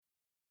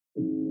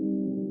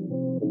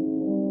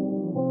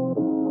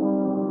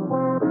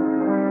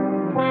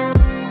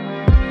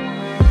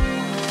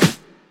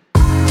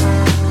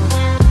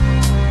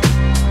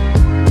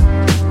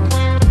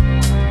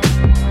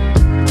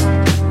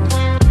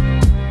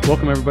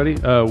Welcome, everybody.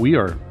 We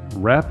are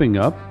wrapping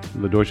up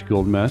the Deutsche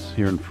Goldmesse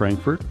here in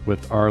Frankfurt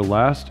with our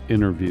last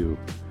interview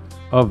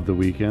of the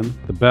weekend.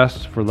 The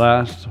best for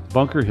last,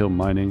 Bunker Hill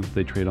Mining.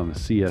 They trade on the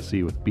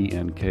CSE with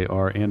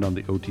BNKR and on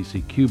the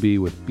OTCQB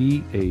with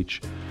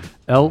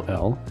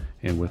BHLL.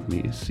 And with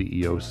me is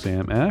CEO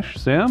Sam Ash.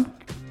 Sam,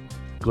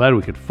 glad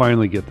we could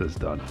finally get this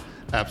done.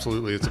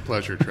 Absolutely. It's a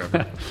pleasure,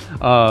 Trevor.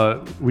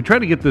 We tried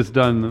to get this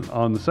done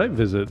on the site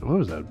visit. What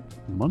was that,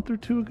 a month or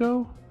two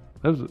ago?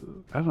 That was,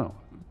 I don't know.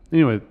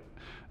 Anyway,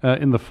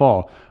 in the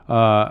fall,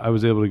 I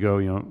was able to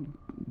go,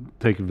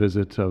 take a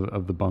visit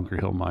of the Bunker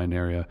Hill mine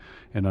area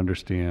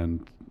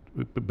and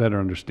better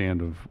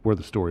understand of where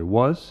the story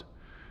was,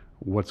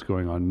 what's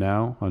going on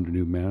now under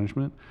new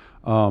management.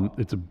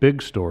 It's a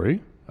big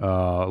story,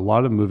 a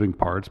lot of moving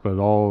parts, but it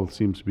all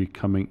seems to be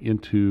coming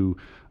into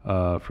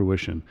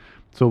fruition.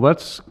 So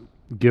let's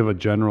give a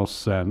general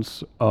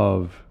sense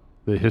of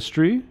the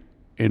history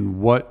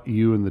and what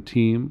you and the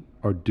team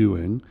are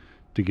doing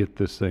to get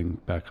this thing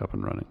back up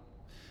and running.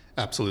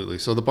 Absolutely.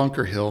 So the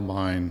Bunker Hill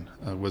mine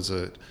was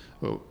an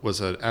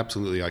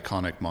absolutely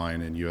iconic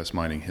mine in U.S.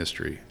 mining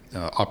history.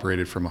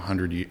 Operated for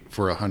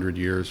 100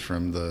 years,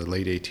 from the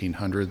late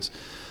 1800s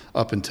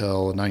up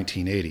until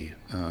 1980.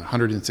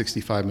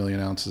 165 million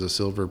ounces of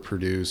silver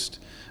produced,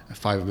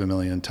 5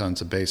 million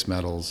tons of base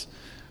metals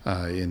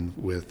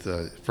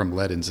from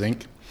lead and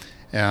zinc.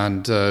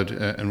 And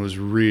was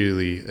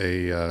really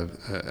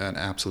an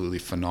absolutely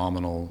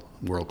phenomenal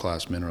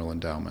world-class mineral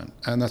endowment,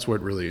 and that's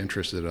what really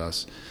interested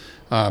us.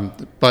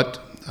 But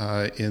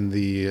in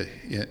the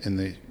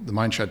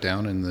mine shut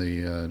down in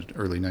the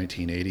early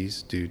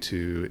 1980s due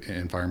to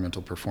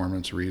environmental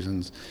performance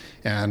reasons,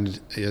 and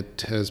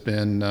it has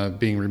been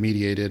being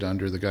remediated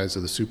under the guise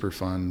of the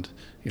Superfund.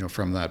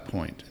 From that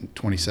point, in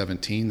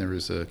 2017, there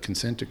was a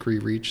consent decree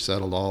reached,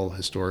 settled all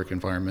historic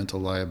environmental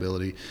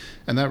liability,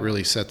 and that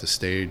really set the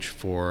stage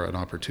for an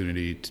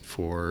opportunity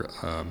for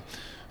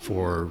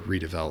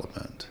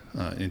redevelopment.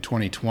 In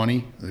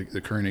 2020, the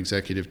current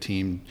executive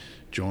team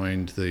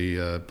joined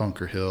the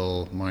Bunker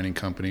Hill Mining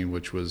Company,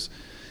 which was,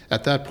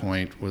 at that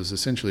point, was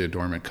essentially a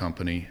dormant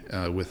company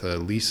with a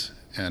lease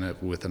and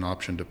with an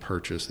option to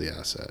purchase the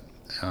asset.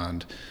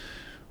 And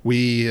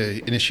we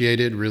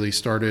really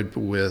started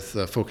with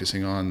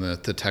focusing on the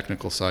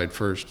technical side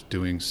first,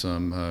 doing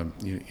some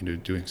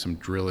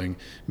drilling,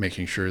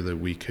 making sure that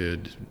we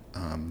could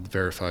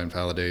verify and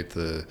validate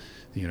the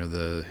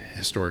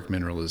historic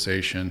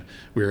mineralization.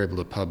 We were able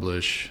to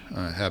publish,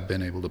 have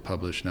been able to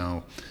publish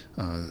now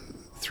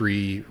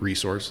 3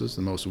 resources.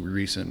 The most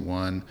recent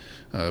one,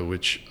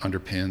 which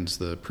underpins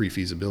the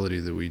pre-feasibility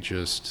that we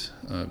just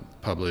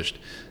published,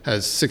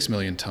 has 6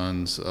 million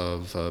tons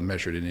of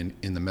measured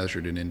in the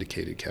measured and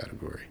indicated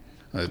category.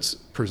 It's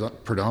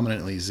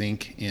predominantly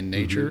zinc in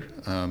nature.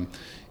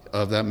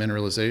 Of that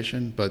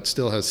mineralization, but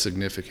still has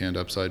significant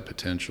upside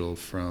potential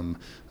from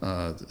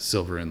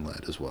silver and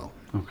lead as well.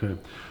 Okay.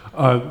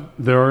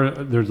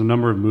 There's a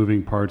number of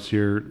moving parts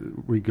here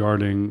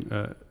regarding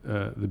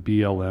the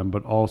BLM,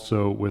 but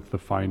also with the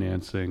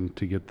financing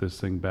to get this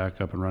thing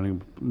back up and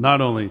running.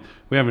 Not only,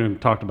 we haven't even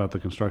talked about the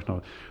construction of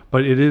it,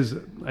 but it is,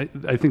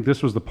 I think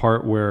this was the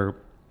part where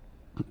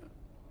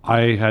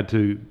I had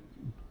to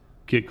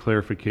get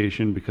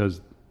clarification, because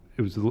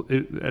it was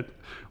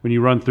when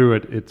you run through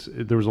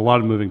it, there was a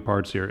lot of moving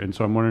parts here, and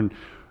so I'm wondering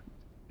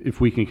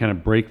if we can kind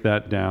of break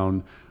that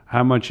down,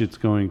 how much it's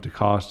going to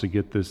cost to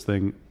get this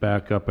thing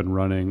back up and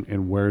running,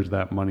 and where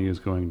that money is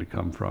going to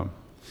come from.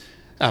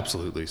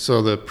 Absolutely.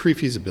 So the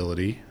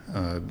pre-feasibility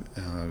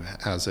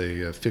has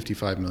a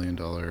 $55 million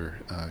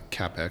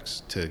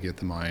capex to get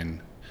the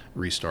mine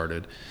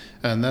restarted,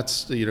 and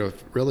that's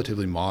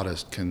relatively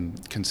modest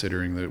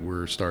considering that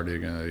we're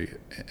starting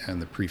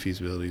and the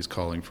pre-feasibility is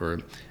calling for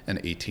an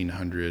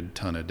 1,800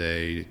 ton a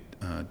day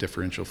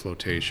differential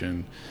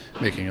flotation,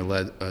 making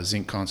a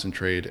zinc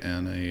concentrate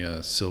and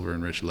a silver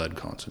enriched lead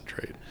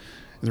concentrate.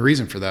 And the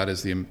reason for that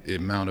is the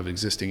amount of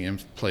existing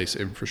in-place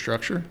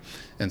infrastructure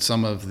and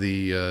some of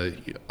the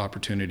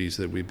opportunities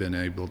that we've been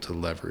able to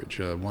leverage,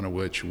 one of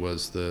which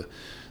was the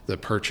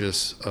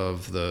purchase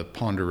of the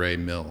Pend Oreille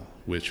mill,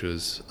 which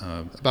was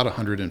about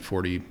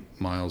 140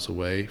 miles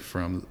away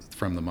from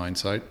the mine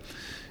site.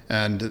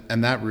 And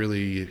that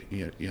really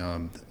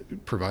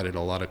provided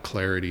a lot of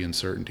clarity and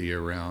certainty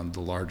around the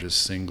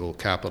largest single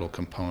capital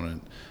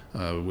component,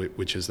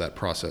 which is that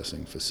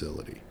processing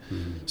facility.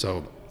 Mm-hmm.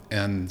 So,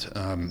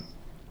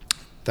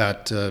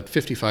 that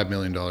 $55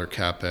 million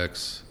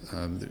capex,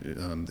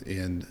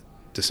 in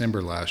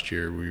December last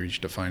year, we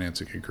reached a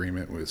financing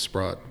agreement with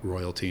Sprott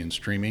Royalty and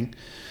Streaming.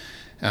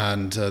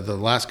 And the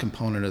last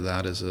component of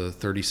that is a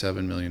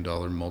 $37 million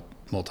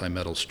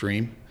multi-metal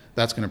stream.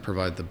 That's going to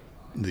provide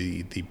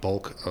the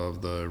bulk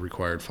of the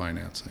required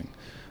financing.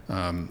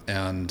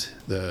 And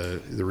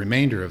the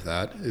remainder of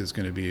that is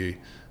going to be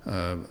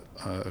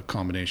a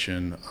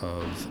combination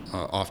of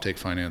offtake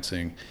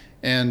financing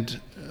and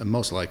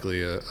most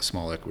likely a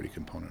small equity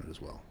component as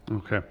well.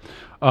 Okay.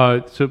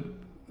 So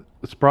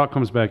Sprott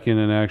comes back in,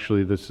 and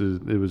actually,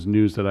 it was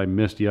news that I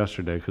missed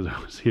yesterday because I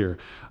was here.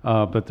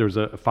 But there's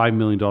a $5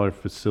 million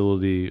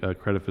facility,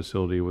 credit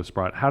facility with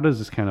Sprott. How does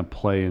this kind of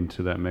play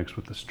into that mix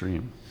with the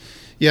stream?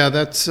 Yeah,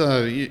 that's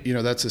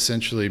that's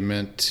essentially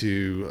meant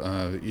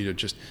to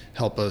just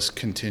help us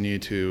continue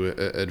to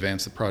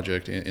advance the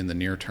project in the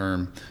near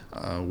term,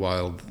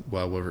 while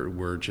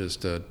we're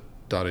just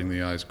dotting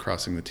the I's,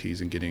 crossing the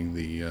T's, and getting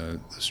the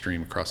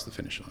stream across the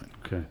finish line.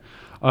 Okay,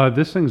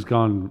 this thing's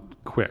gone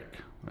quick.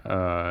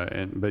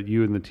 But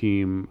you and the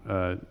team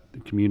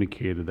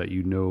communicated that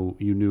you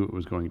knew it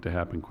was going to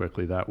happen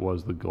quickly. That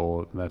was the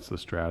goal. That's the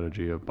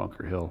strategy of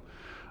Bunker Hill.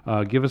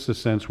 Give us a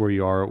sense where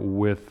you are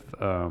with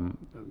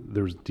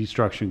there's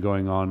destruction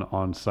going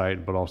on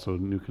site, but also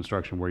new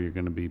construction where you're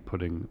going to be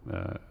putting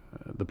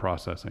the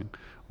processing.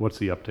 What's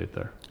the update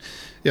there?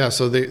 Yeah,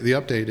 so the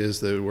update is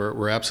that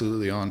we're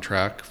absolutely on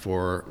track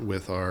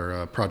with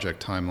our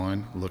project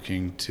timeline,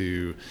 looking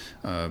to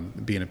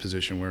be in a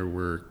position where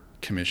we're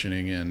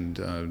commissioning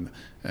and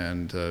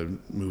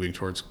moving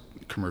towards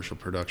commercial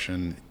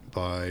production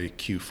by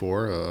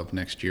Q4 of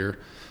next year.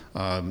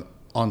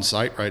 On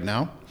site right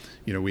now,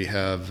 we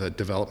have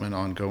development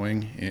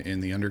ongoing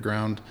in the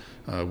underground.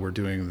 We're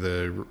doing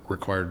the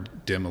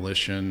required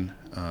demolition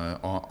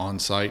on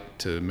site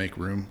to make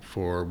room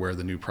for where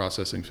the new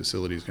processing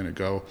facility is going to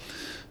go.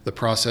 The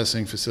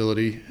processing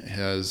facility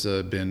has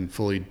been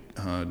fully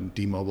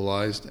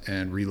demobilized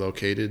and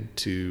relocated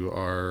to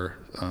our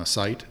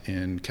site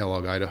in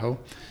Kellogg, Idaho,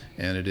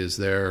 and it is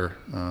there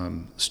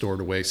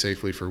stored away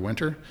safely for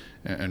winter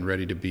and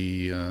ready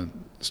to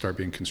start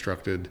being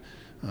constructed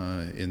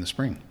in the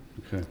spring.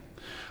 Okay.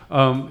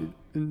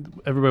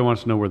 Everybody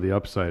wants to know where the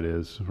upside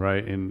is,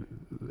 right? And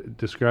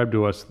describe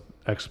to us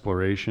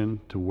exploration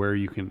to where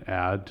you can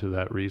add to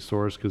that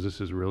resource, because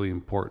this is really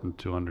important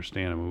to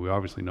understand. I mean, we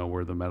obviously know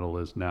where the metal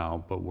is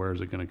now, but where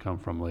is it going to come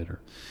from later?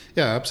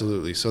 Yeah,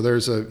 absolutely. So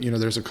there's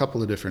a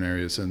couple of different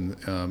areas, and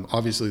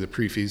obviously the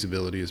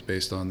pre-feasibility is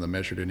based on the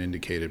measured and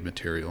indicated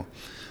material,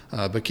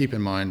 but keep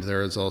in mind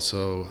there is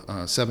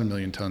also 7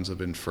 million tons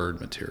of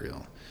inferred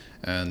material.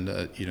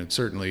 And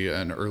certainly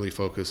an early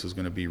focus is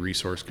going to be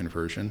resource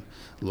conversion,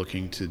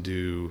 looking to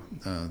do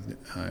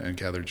and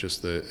gather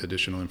just the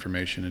additional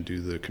information and do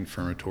the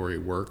confirmatory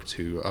work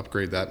to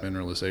upgrade that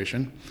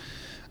mineralization.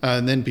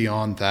 And then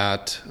beyond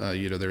that,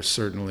 there's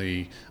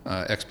certainly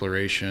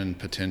exploration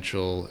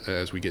potential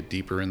as we get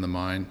deeper in the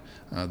mine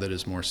that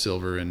is more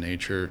silver in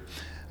nature.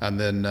 And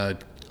then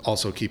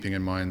also keeping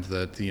in mind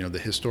that the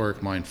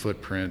historic mine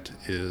footprint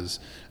is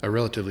a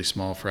relatively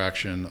small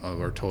fraction of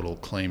our total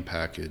claim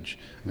package,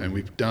 and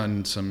we've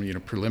done some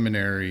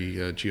preliminary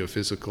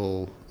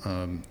geophysical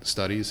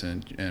studies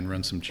and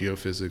run some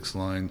geophysics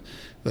lines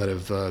that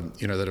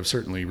have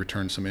certainly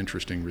returned some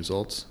interesting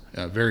results.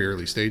 Very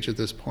early stage at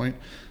this point,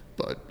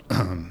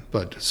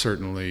 but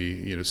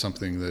certainly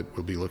something that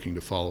we'll be looking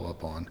to follow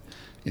up on.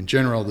 In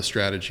general, the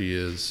strategy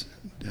is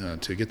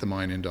to get the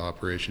mine into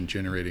operation,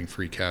 generating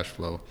free cash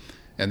flow,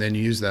 and then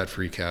use that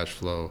free cash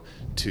flow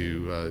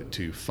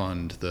to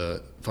fund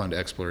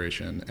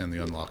exploration and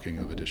the unlocking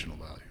of additional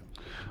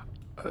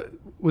value.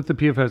 With the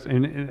PFS,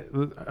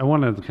 and I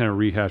want to kind of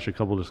rehash a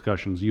couple of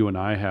discussions you and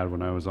I had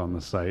when I was on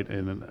the site,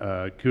 and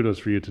kudos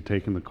for you to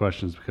taking the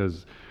questions,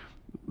 because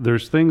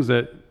there's things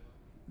that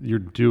you're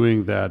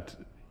doing that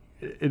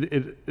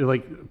it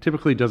like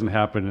typically doesn't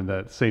happen in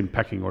that same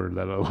pecking order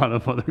that a lot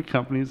of other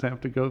companies have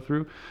to go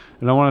through.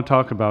 And I want to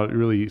talk about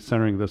really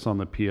centering this on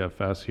the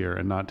PFS here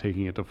and not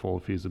taking it to full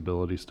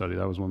feasibility study.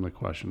 That was one of the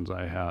questions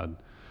I had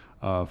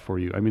for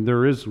you. I mean,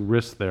 there is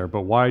risk there,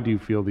 but why do you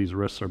feel these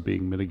risks are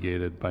being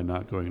mitigated by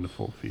not going to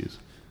full fees?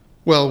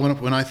 Well,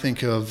 when I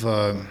think of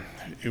the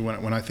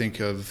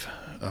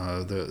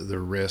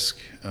risk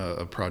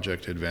of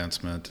project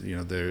advancement,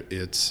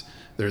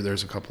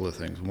 there's a couple of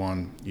things.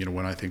 One,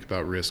 when I think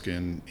about risk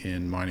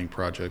in mining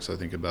projects, I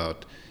think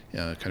about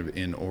kind of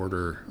in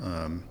order: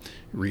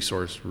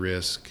 resource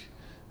risk,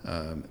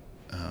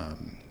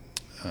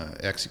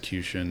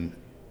 execution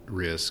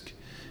risk,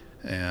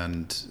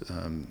 and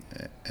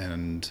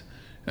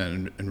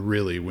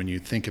really, when you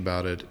think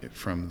about it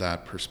from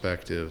that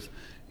perspective,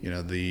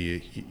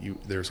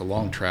 there's a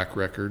long track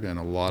record and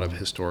a lot of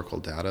historical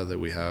data that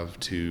we have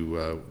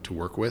to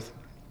work with,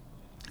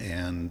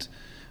 and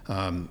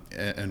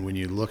when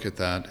you look at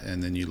that,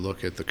 and then you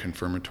look at the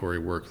confirmatory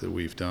work that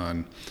we've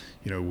done,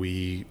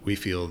 we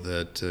feel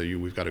that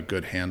we've got a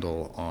good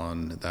handle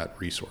on that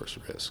resource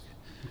risk.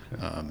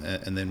 Okay.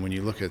 And then when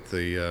you look at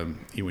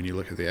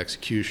the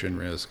execution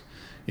risk,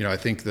 I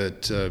think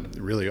that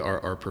really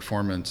our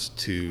performance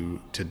to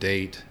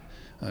date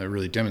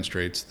really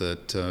demonstrates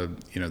that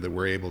that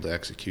we're able to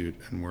execute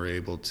and we're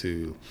able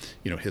to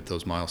hit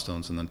those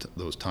milestones and then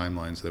those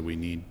timelines that we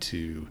need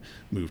to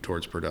move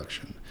towards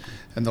production.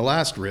 And the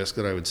last risk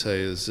that I would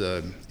say is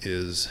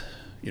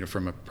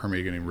from a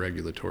permitting and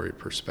regulatory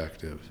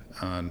perspective,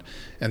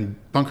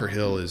 and Bunker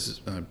Hill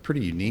is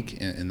pretty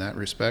unique in that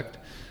respect,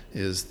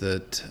 is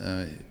that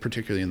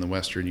particularly in the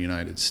western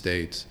United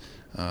States,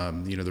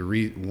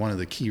 one of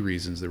the key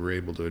reasons that we're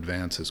able to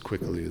advance as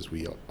quickly as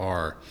we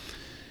are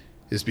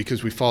is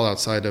because we fall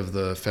outside of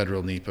the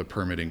federal NEPA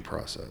permitting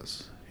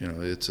process.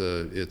 It's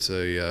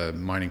a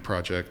mining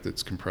project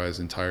that's comprised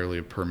entirely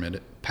of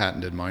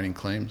patented mining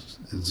claims.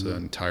 It's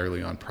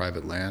entirely on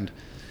private land,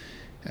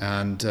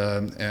 and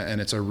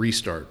it's a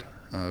restart,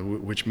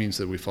 which means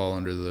that we fall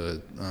under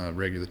the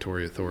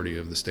regulatory authority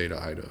of the state of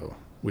Idaho,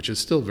 which is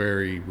still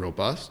very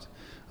robust,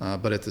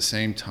 but at the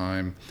same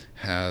time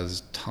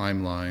has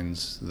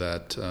timelines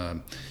that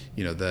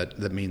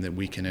that mean that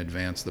we can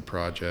advance the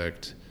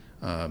project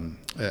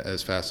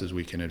as fast as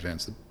we can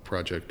advance the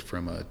project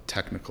from a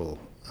technical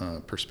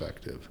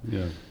perspective.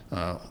 Yeah.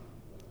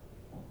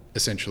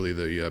 Essentially,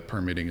 the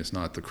permitting is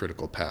not the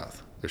critical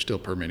path. There's still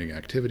permitting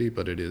activity,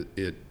 but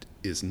it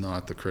is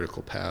not the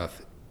critical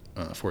path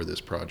for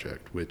this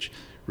project, which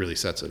really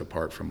sets it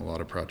apart from a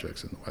lot of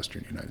projects in the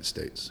western United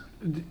States.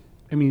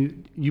 I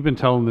mean, you've been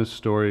telling this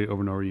story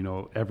over and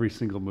over, every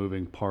single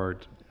moving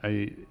part.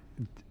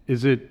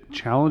 Is it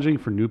challenging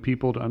for new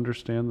people to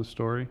understand the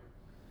story?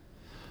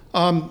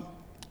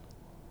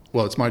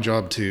 Well, it's my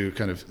job to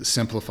kind of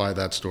simplify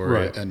that story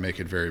Right. and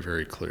make it very,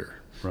 very clear.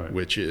 Right.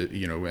 Which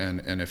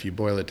and if you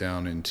boil it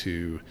down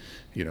into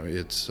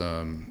its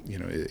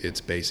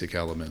basic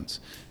elements,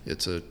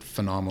 it's a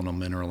phenomenal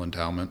mineral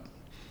endowment.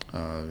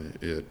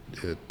 It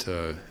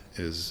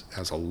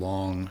has a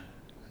long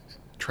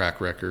track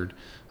record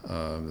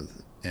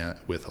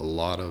with a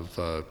lot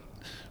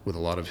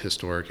of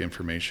historic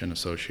information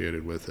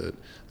associated with it.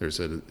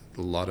 There's a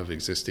lot of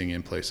existing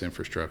in-place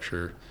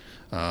infrastructure.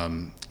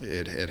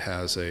 It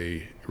has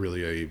a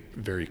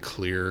very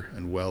clear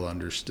and well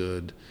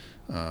understood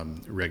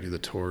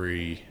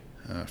regulatory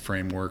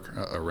framework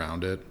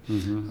around it,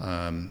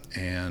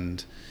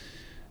 and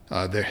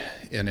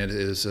it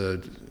is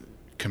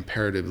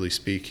comparatively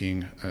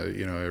speaking,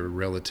 a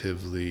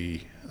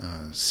relatively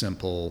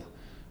simple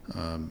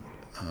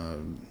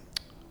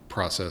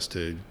process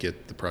to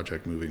get the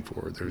project moving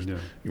forward.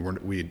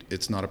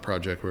 It's not a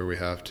project where we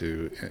have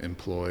to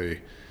employ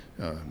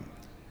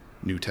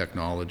new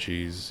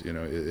technologies.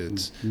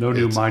 It's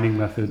new mining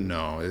method.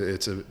 No,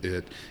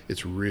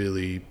 it's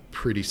really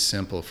pretty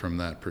simple from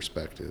that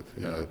perspective.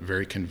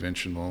 Very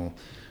conventional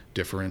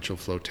differential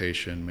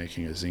flotation,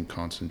 making a zinc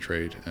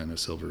concentrate and a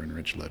silver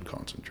enriched lead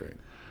concentrate.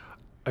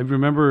 I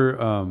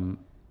remember,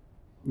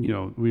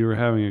 we were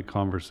having a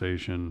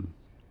conversation,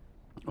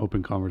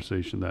 open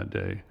conversation that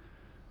day,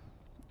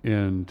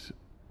 and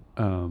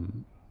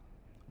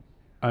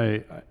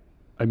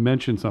I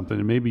mentioned something,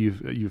 and maybe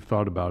you've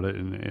thought about it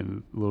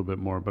and a little bit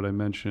more, but I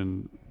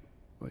mentioned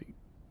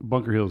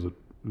Bunker Hill is a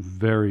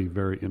very,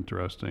 very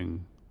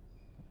interesting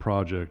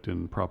project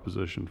and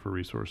proposition for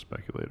resource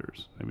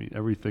speculators. I mean,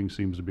 everything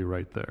seems to be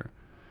right there.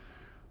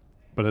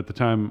 But at the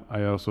time,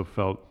 I also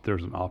felt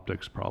there's an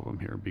optics problem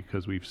here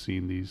because we've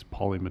seen these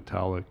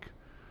polymetallic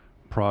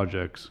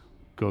projects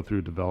go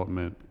through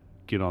development,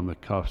 get on the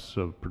cusp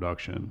of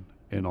production,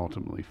 and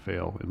ultimately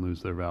fail and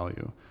lose their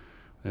value.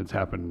 And it's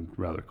happened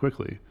rather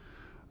quickly.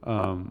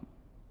 I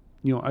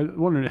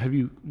wondered, have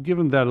you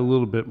given that a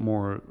little bit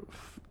more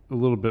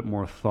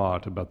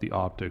thought about the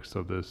optics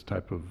of this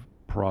type of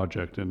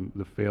project and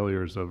the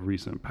failures of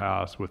recent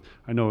past?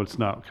 I know it's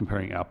not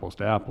comparing apples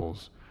to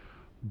apples,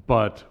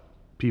 but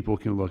people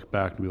can look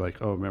back and be like,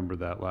 oh, remember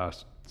that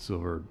last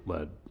silver,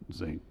 lead,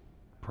 zinc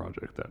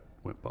project that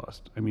went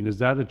bust? I mean, is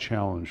that a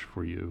challenge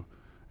for you?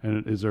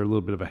 And is there a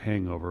little bit of a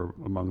hangover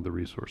among the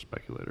resource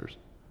speculators?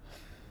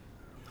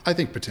 I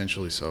think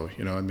potentially so.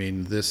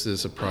 This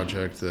is a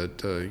project that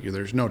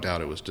there's no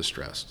doubt it was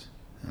distressed.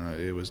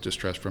 It was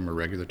distressed from a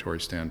regulatory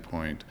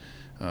standpoint.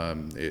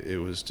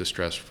 It was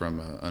distressed from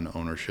an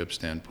ownership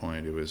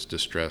standpoint. It was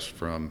distressed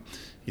from,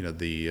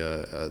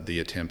 the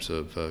attempts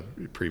of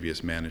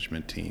previous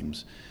management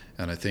teams.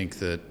 And I think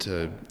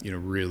that,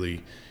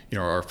 really,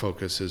 our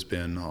focus has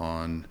been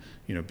on,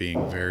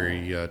 being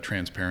very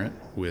transparent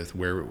with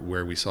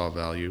where we saw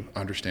value,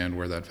 understand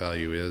where that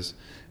value is,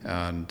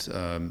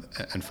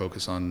 and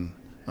focus on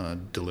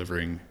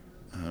delivering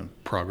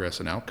progress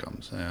and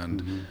outcomes.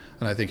 And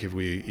I think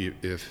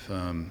if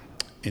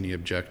any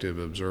objective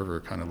observer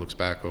kind of looks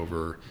back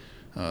over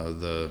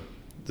the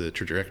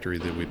trajectory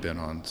that we've been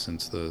on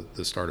since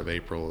the start of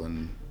April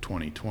in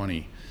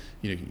 2020,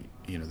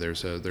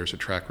 there's a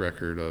track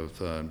record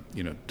of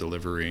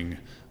delivering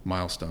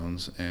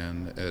milestones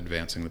and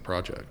advancing the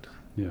project.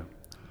 Yeah,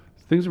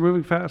 things are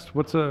moving fast.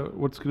 What's going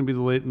to be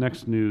the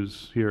next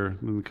news here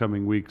in the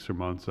coming weeks or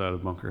months out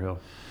of Bunker Hill?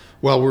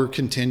 Well, we're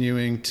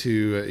continuing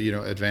to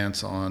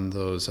advance on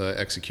those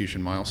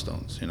execution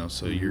milestones.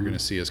 So you're going to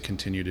see us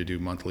continue to do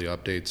monthly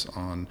updates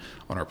on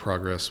our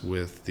progress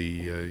with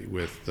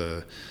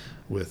the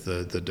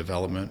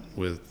development,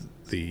 with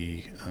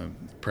the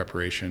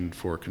preparation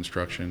for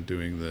construction,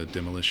 doing the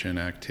demolition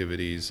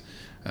activities,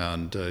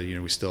 and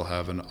we still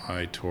have an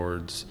eye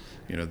towards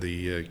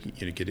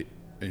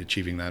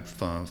achieving that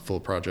full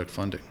project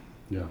funding.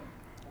 Yeah,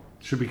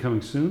 should be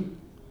coming soon.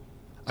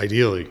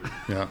 Ideally,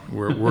 yeah,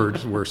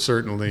 we're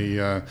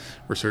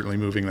certainly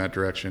moving that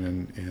direction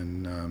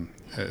in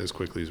as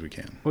quickly as we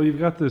can. Well, you've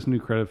got this new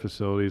credit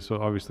facility, so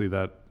obviously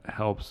that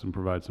helps and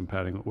provides some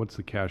padding. What's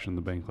the cash in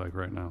the bank like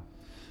right now?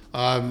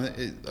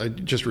 I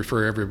just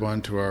refer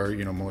everyone to our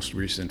most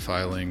recent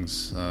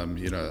filings, and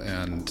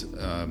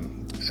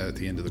at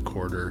the end of the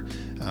quarter,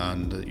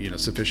 and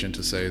sufficient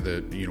to say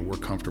that we're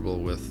comfortable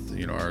with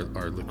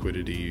our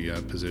liquidity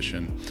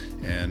position,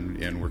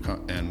 and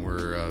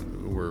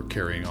we're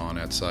carrying on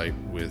at site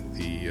with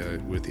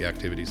the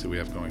activities that we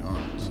have going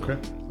on. So. Okay,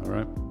 all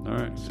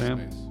right,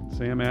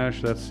 Sam Ash,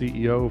 that's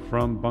CEO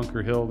from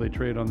Bunker Hill. They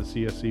trade on the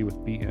CSE with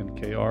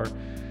BNKR.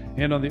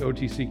 And on the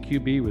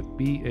OTCQB with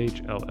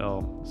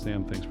BHLL.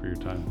 Sam, thanks for your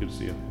time. Good to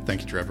see you.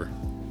 Thank you, Trevor.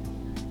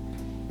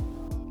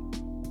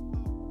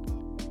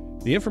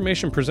 The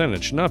information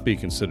presented should not be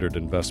considered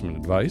investment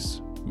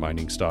advice.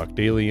 Mining Stock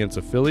Daily and its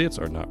affiliates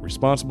are not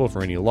responsible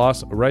for any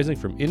loss arising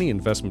from any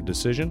investment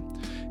decision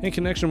in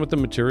connection with the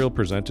material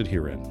presented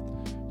herein.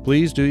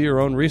 Please do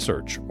your own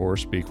research or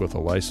speak with a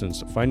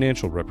licensed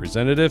financial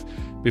representative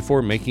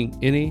before making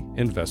any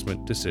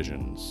investment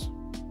decisions.